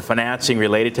 of the financing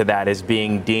related to that is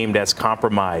being deemed as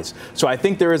compromised. So I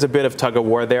think there is a bit of tug of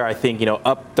war there. I think,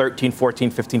 up 13,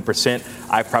 14, 15%,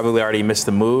 I've probably already missed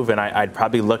the move. And I'd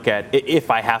probably look at,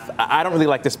 I don't really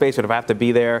like the space, but if I have to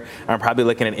be there, I'm probably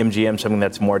looking at MGM, something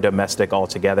that's more domestic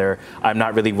altogether. I'm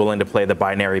not really willing to play the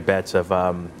binary bets of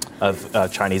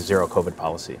Chinese zero COVID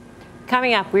policy.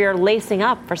 Coming up, we are lacing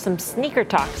up for some sneaker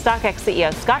talk. StockX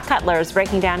CEO Scott Cutler is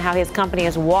breaking down how his company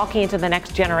is walking into the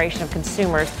next generation of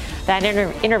consumers. That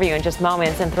interview in just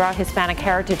moments. And throughout Hispanic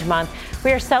Heritage Month,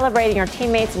 we are celebrating our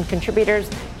teammates and contributors.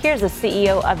 Here's the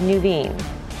CEO of Nuveen.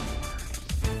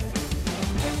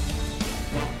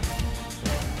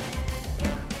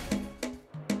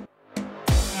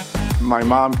 My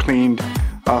mom cleaned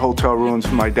hotel rooms.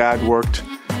 My dad worked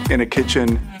in a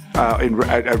kitchen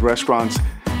at restaurants.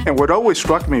 And what always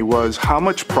struck me was how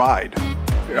much pride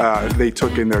they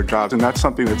took in their jobs. And that's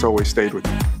something that's always stayed with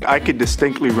me. I could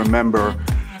distinctly remember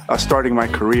starting my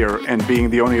career and being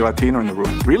the only Latino in the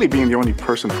room, really being the only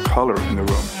person of color in the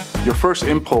room. Your first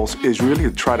impulse is really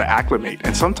to try to acclimate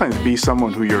and sometimes be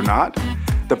someone who you're not.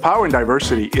 The power and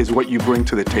diversity is what you bring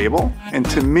to the table. And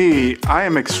to me, I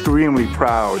am extremely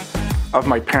proud of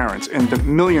my parents and the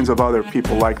millions of other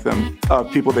people like them,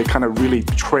 people that kind of really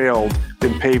trailed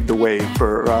and paved the way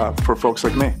for folks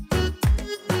like me.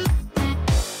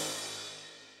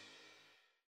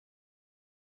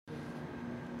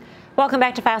 Welcome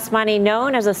back to Fast Money.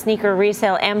 Known as a sneaker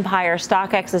resale empire,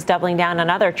 StockX is doubling down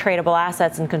on other tradable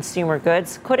assets and consumer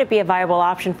goods. Could it be a viable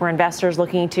option for investors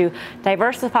looking to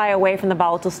diversify away from the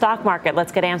volatile stock market?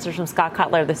 Let's get answers from Scott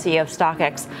Cutler, the CEO of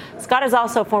StockX. Scott is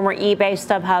also former eBay,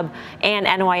 StubHub, and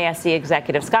NYSE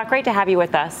executive. Scott, great to have you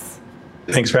with us.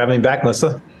 Thanks for having me back,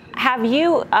 Melissa. Have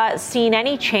you seen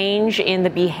any change in the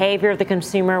behavior of the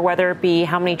consumer, whether it be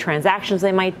how many transactions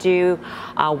they might do,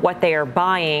 what they are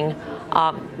buying,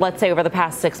 let's say over the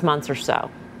past 6 months or so?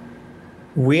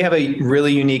 We have a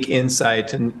really unique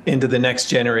insight into the next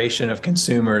generation of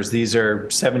consumers. These are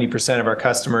 70% of our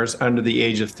customers under the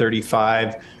age of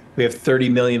 35. We have 30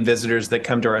 million visitors that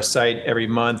come to our site every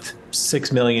month,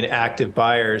 6 million active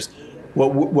buyers.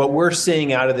 What we're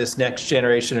seeing out of this next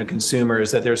generation of consumers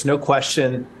is that there's no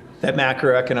question that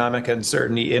macroeconomic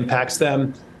uncertainty impacts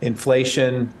them.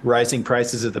 Inflation, rising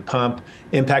prices at the pump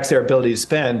impacts their ability to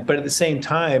spend. But at the same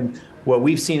time, what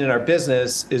we've seen in our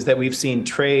business is that we've seen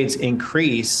trades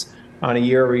increase on a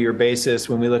year-over-year basis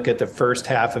when we look at the first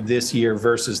half of this year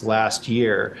versus last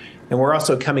year. And we're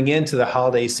also coming into the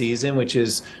holiday season, which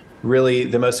is really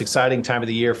the most exciting time of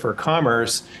the year for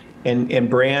commerce. And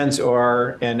brands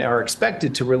are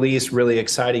expected to release really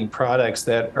exciting products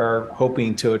that are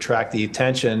hoping to attract the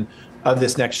attention of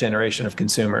this next generation of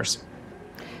consumers.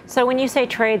 So when you say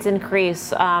trades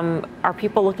increase, are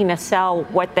people looking to sell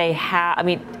what they have? I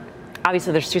mean,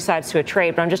 obviously there's two sides to a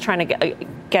trade, but I'm just trying to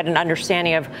get an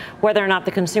understanding of whether or not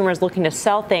the consumer is looking to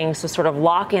sell things to sort of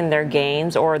lock in their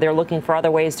gains, or they're looking for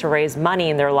other ways to raise money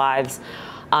in their lives.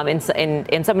 And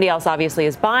somebody else obviously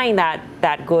is buying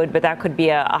that good, but that could be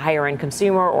a higher end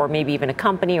consumer, or maybe even a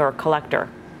company or a collector.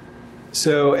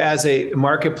 So as a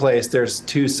marketplace, there's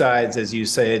two sides, as you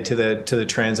say, to the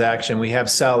transaction. We have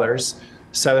sellers,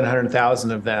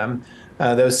 700,000 of them.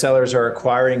 Those sellers are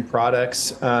acquiring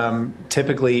products,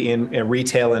 typically in a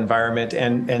retail environment,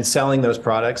 and selling those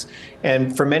products.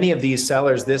 And for many of these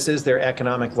sellers, this is their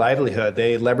economic livelihood.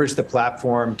 They leverage the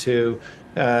platform to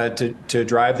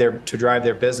drive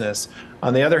their business.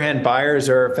 On the other hand, buyers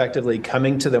are effectively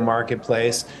coming to the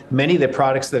marketplace. Many of the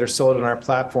products that are sold on our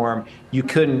platform, you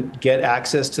couldn't get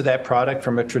access to that product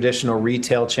from a traditional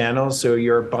retail channel, so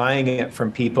you're buying it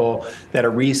from people that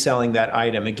are reselling that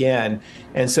item again.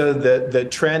 And so the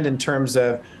trend in terms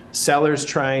of sellers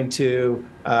trying to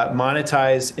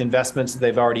monetize investments that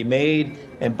they've already made,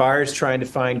 and buyers trying to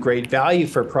find great value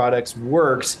for products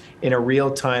works in a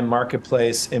real-time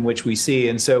marketplace in which we see.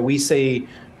 And so we see,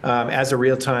 as a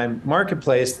real-time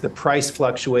marketplace, the price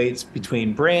fluctuates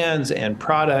between brands and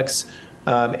products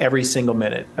every single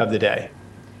minute of the day.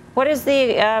 What is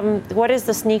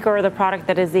the sneaker or the product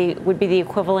that would be the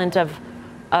equivalent of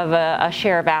a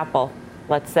share of Apple,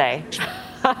 let's say?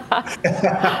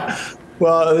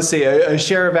 Well, let's see. A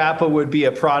share of Apple would be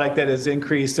a product that has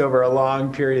increased over a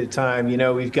long period of time. You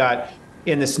know, we've got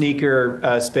in the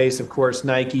sneaker space, of course,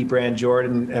 Nike, Brand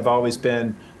Jordan have always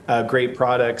been great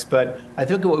products. But I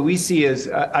think what we see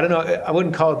is, I don't know, I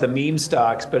wouldn't call it the meme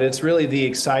stocks, but it's really the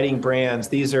exciting brands.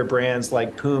 These are brands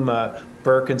like Puma,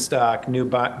 Birkenstock, New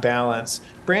Balance,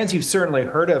 brands you've certainly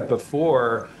heard of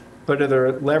before, but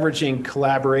they're leveraging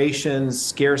collaborations,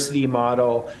 scarcity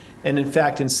model. And in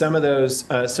fact, in some of those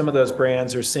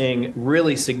brands are seeing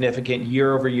really significant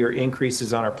year-over-year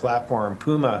increases on our platform.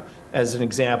 Puma, as an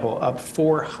example, up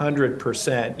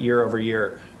 400%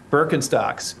 year-over-year.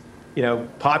 Birkenstocks, you know,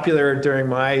 popular during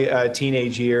my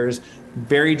teenage years,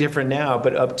 very different now,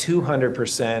 but up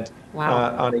 200%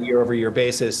 on a year-over-year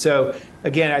basis. So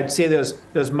again, I'd say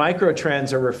those micro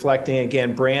trends are reflecting,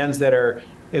 again, brands that are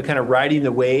kind of riding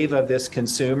the wave of this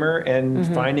consumer and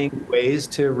finding ways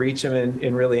to reach them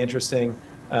in really interesting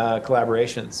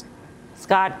collaborations.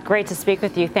 Scott, great to speak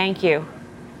with you. Thank you.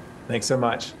 Thanks so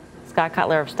much. Scott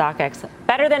Cutler of StockX.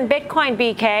 Better than Bitcoin,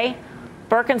 BK.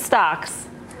 Birkenstocks.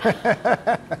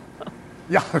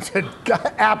 Yeah,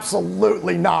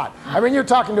 absolutely not. I mean, you're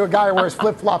talking to a guy who wears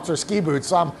flip-flops or ski boots,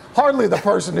 so I'm hardly the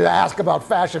person to ask about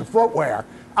fashion footwear.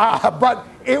 But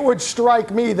it would strike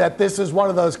me that this is one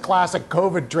of those classic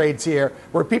COVID trades here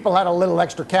where people had a little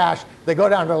extra cash. They go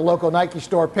down to the local Nike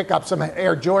store, pick up some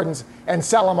Air Jordans and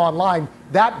sell them online.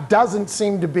 That doesn't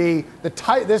seem to be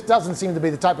this doesn't seem to be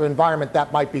the type of environment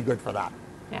that might be good for that.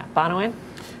 Yeah. Bonawyn?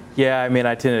 Yeah, I mean,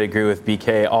 I tend to agree with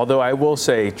BK, although I will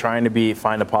say, trying to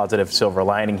find a positive silver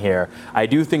lining here, I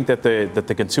do think that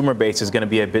the consumer base is going to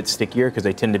be a bit stickier because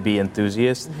they tend to be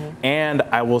enthusiasts. And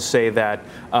I will say that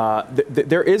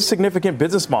there is significant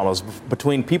business models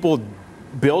between people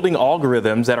building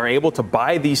algorithms that are able to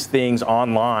buy these things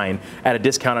online at a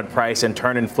discounted price and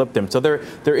turn and flip them. So there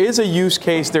is a use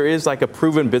case. There is like a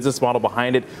proven business model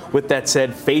behind it. With that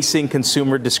said, facing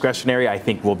consumer discretionary, I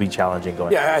think will be challenging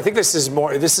going forward. Yeah, I think this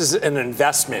is an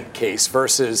investment case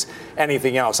versus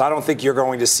anything else. I don't think you're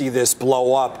going to see this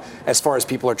blow up as far as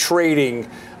people are trading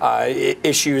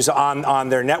issues on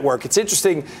their network. It's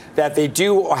interesting that they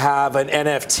do have an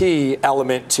NFT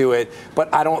element to it,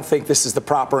 but I don't think this is the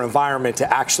proper environment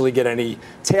to actually get any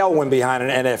tailwind behind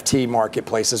an NFT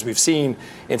marketplace, as we've seen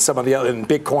in some of the other, in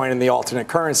Bitcoin and the alternate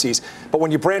currencies. But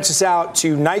when you branch this out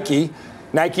to Nike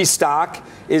stock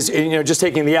is, just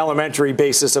taking the elementary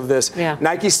basis of this,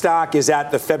 Nike stock is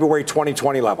at the February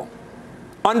 2020 level.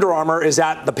 Under Armour is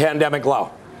at the pandemic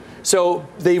low. So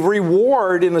the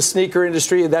reward in the sneaker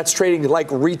industry, that's trading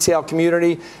like retail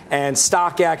community, and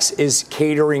StockX is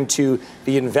catering to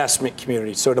the investment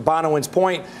community. So to Bonawyn's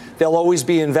point, there'll always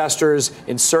be investors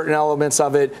in certain elements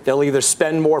of it. They'll either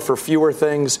spend more for fewer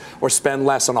things or spend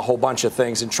less on a whole bunch of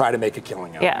things and try to make a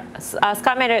killing out of it. Yeah,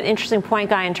 Scott made an interesting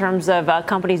point, Guy, in terms of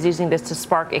companies using this to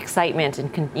spark excitement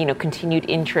and continued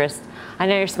interest. I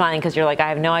know you're smiling because you're like, I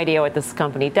have no idea what this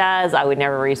company does. I would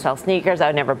never resell sneakers. I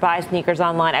would never buy sneakers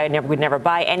online. I would never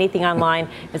buy anything online.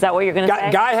 Is that what you're going to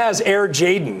say? Guy has Air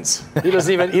Jadens. He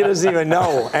doesn't even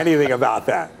know anything about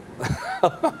that.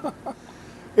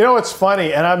 You know, it's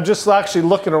funny, and I'm just actually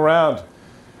looking around.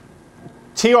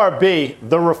 TRB,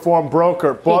 the reform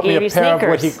broker, bought me a pair of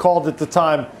what he called at the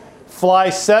time Fly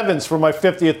 7s for my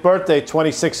 50th birthday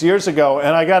 26 years ago.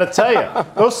 And I got to tell you,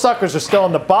 those suckers are still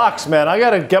in the box, man. I got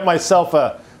to get myself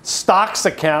a stocks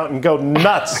account and go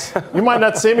nuts. You might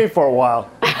not see me for a while.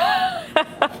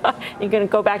 You're going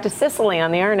to go back to Sicily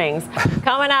on the earnings.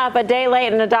 Coming up, a day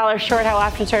late and a dollar short, how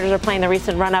options traders are playing the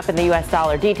recent run-up in the U.S.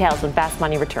 dollar. Details when Fast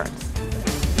Money returns.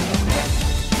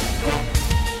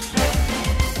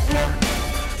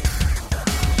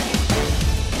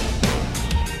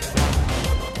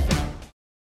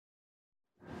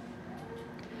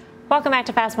 Welcome back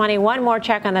to Fast Money. One more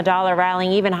check on the dollar,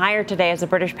 rallying even higher today as the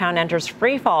British pound enters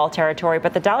free fall territory.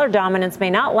 But the dollar dominance may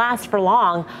not last for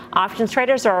long. Options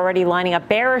traders are already lining up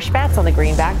bearish bets on the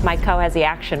greenback. Mike Coe has the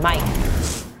action. Mike.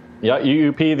 Yeah,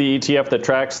 UUP, the ETF that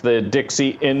tracks the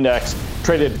Dixie Index,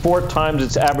 traded 4 times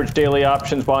its average daily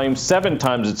options volume, 7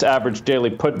 times its average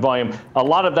daily put volume. A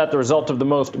lot of that the result of the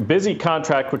most busy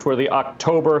contract, which were the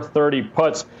October 30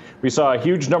 puts. We saw a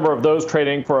huge number of those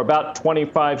trading for about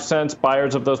 25 cents.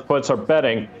 Buyers of those puts are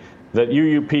betting that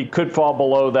UUP could fall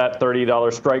below that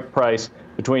 $30 strike price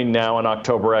between now and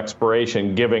October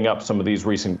expiration, giving up some of these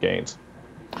recent gains.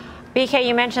 BK,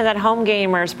 you mentioned that home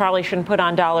gamers probably shouldn't put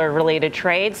on dollar-related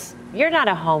trades. You're not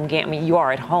a home gamer. I mean, you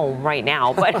are at home right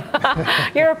now,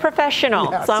 but you're a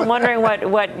professional. Yes. So I'm wondering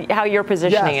how your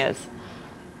positioning is.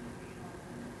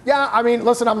 Yeah, I mean,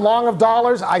 listen, I'm long of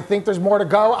dollars. I think there's more to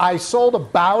go. I sold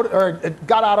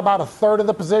got out about a third of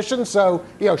the position. So,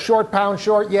 short pound,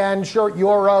 short yen, short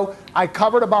euro. I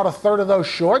covered about a third of those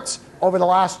shorts over the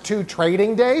last 2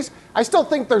 trading days. I still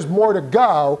think there's more to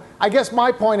go. I guess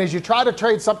my point is you try to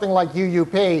trade something like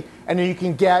UUP and you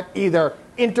can get either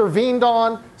intervened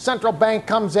on, central bank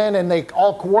comes in and they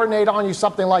all coordinate on you,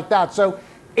 something like that. So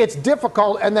it's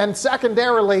difficult. And then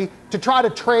secondarily, to try to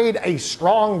trade a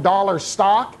strong dollar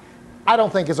stock, I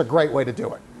don't think is a great way to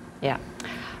do it. Yeah.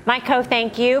 Mike Coe,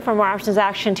 thank you. For more options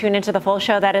action, tune into the full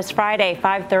show. That is Friday,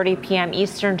 5:30 p.m.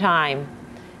 Eastern Time.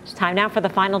 It's time now for the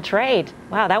final trade.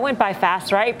 Wow, that went by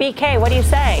fast, right? BK, what do you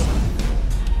say?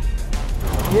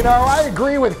 I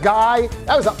agree with Guy.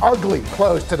 That was an ugly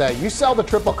close today. You sell the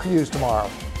triple Qs tomorrow.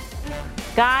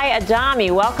 Guy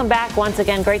Adami, welcome back once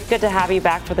again. Good to have you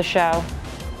back for the show.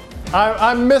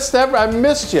 I missed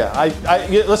you.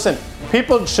 Listen,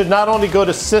 people should not only go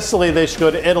to Sicily, they should go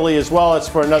to Italy as well. It's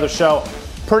for another show.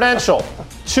 Prudential,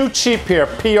 too cheap here,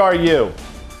 PRU.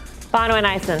 Bonawyn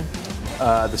Eison.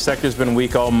 The sector's been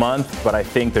weak all month, but I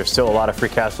think there's still a lot of free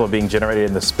cash flow being generated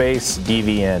in the space.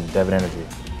 DVN, Devon Energy.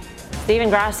 Steven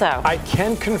Grasso. I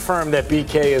can confirm that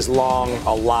BK is long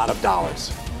a lot of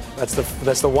dollars. That's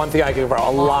the one thing I can confirm.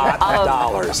 A lot of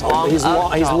dollars. He's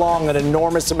long an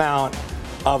enormous amount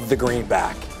of the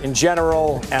greenback in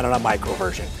general and on a micro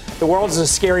version. The world is a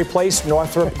scary place.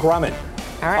 Northrop Grumman.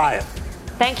 All right. Buy it.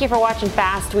 Thank you for watching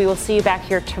Fast. We will see you back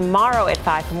here tomorrow at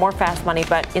 5 for more Fast Money.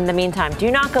 But in the meantime,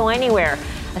 do not go anywhere.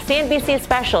 A CNBC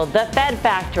special, The Fed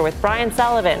Factor with Brian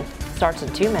Sullivan, starts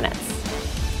in 2 minutes.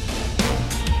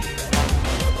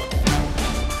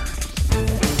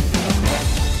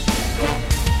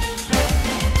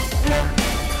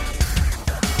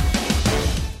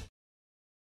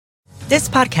 This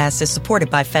podcast is supported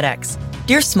by FedEx.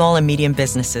 Dear small and medium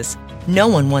businesses, no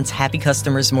one wants happy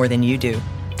customers more than you do.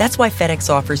 That's why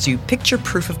FedEx offers you picture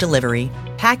proof of delivery,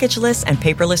 packageless and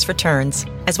paperless returns,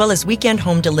 as well as weekend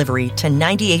home delivery to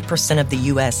 98% of the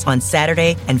U.S. on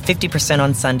Saturday and 50%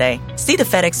 on Sunday. See the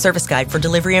FedEx service guide for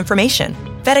delivery information.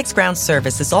 FedEx Ground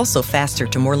service is also faster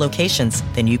to more locations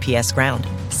than UPS Ground.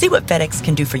 See what FedEx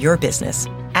can do for your business.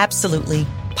 Absolutely,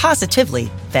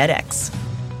 positively FedEx.